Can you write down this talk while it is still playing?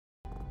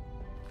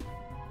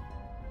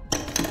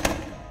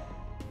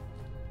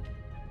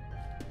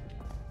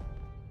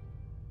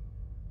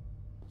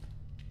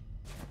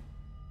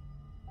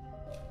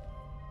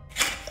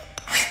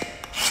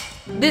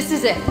This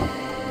is it.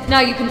 Now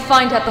you can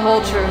find out the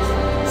whole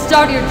truth.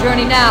 Start your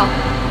journey now.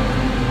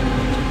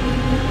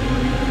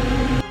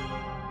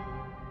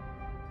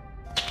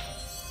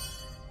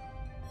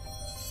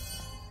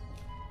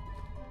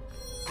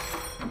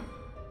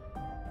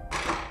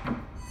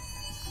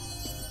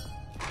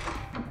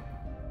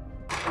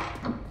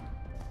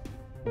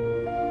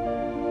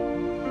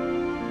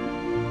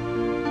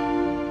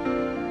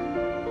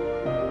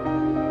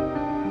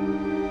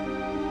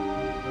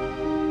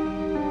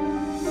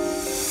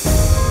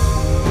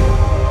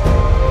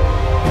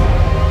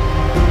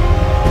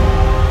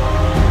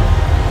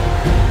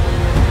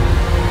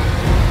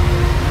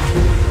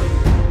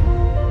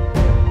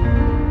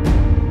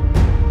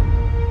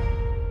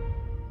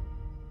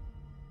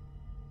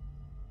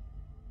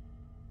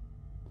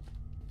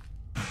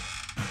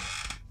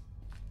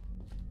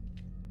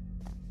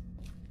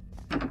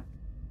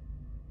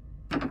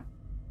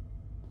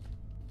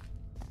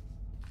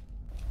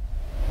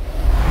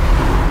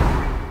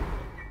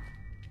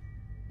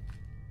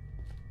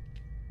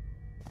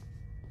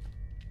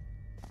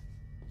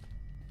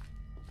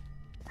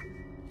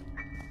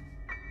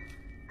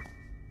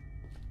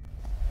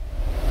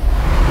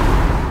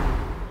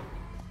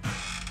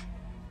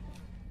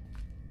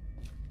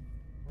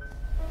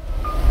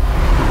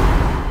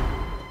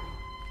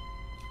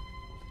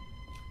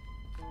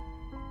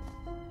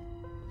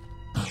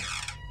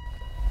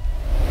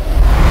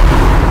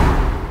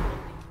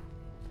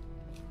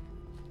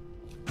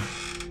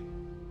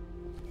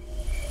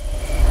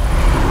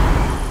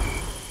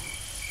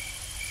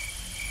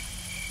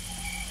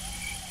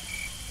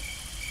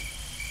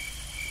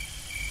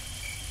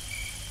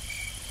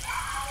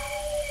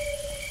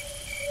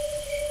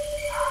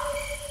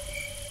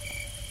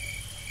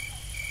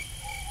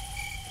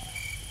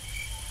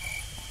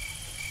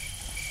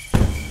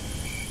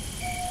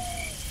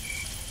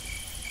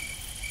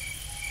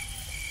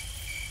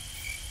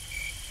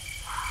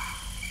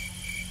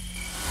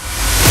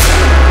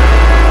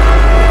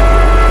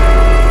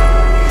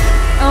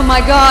 Oh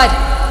my god!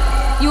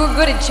 You were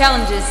good at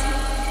challenges.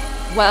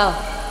 Well,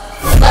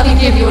 let me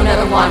give you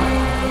another one.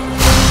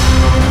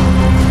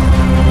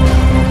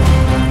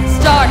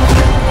 Start!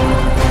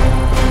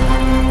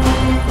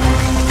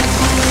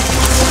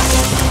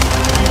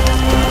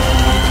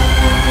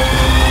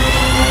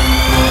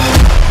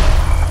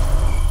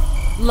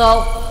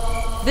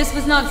 Lol. This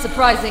was not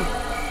surprising.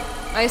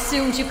 I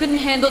assumed you couldn't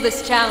handle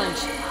this challenge.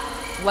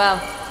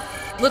 Well,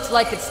 looks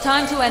like it's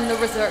time to end the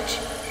research.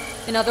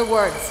 In other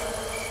words,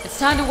 it's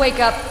time to wake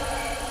up.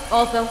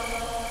 Also,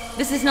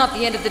 this is not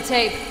the end of the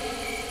tape,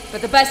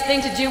 but the best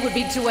thing to do would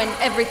be to end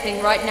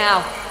everything right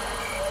now.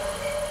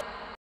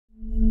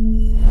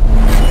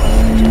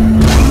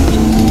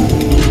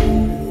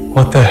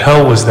 What the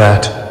hell was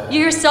that?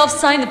 You yourself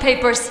signed the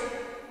papers.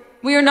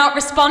 We are not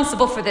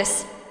responsible for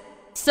this.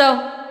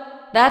 So,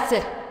 that's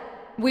it.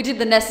 We did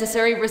the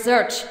necessary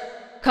research.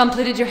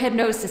 Completed your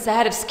hypnosis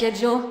ahead of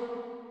schedule.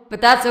 But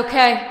that's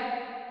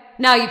okay.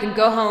 Now you can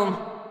go home.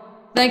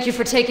 Thank you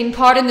for taking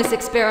part in this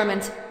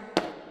experiment.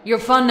 Your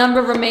phone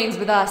number remains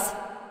with us.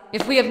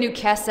 If we have new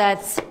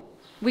cassettes,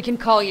 we can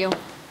call you.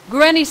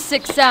 Granny's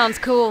 6 sounds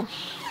cool,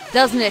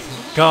 doesn't it?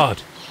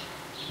 God,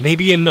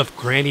 maybe enough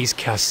Granny's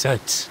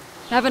cassettes.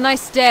 Have a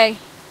nice day.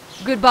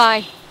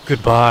 Goodbye.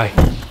 Goodbye.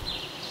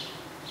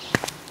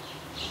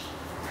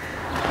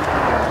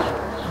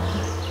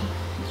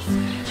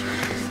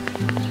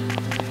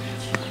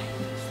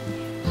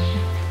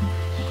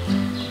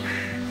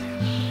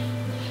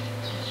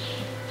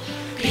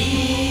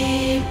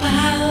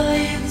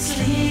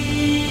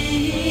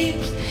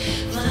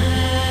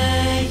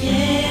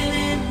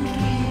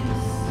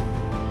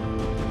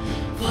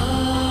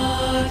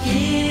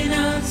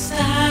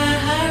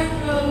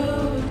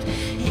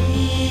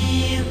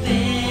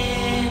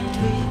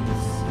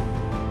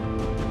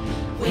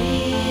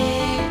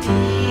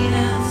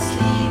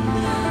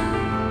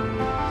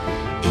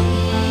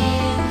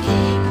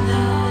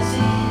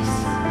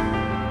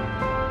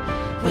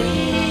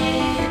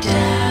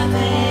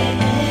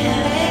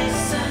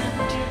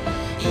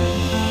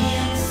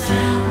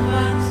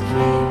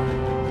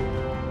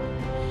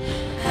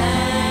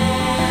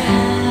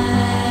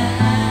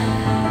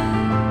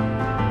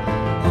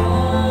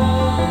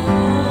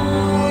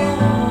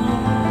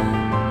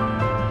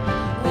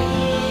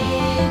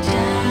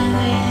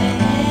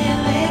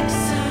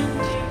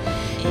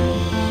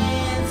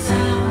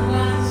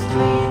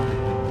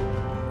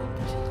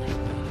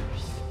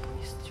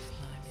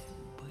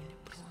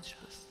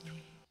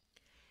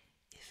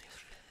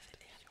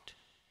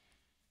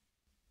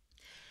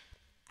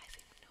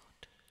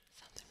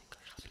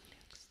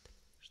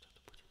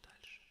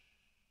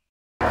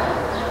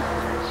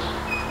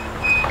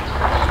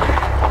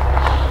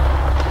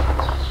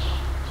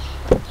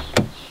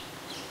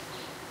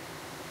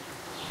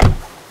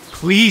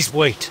 Please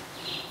wait.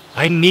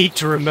 I need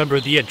to remember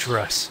the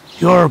address.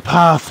 Your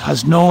path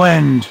has no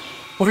end.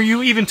 What are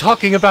you even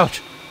talking about?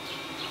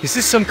 Is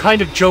this some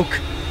kind of joke?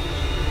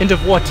 End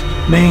of what?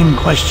 Main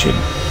question.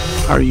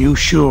 Are you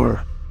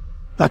sure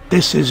that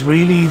this is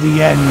really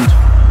the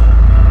end?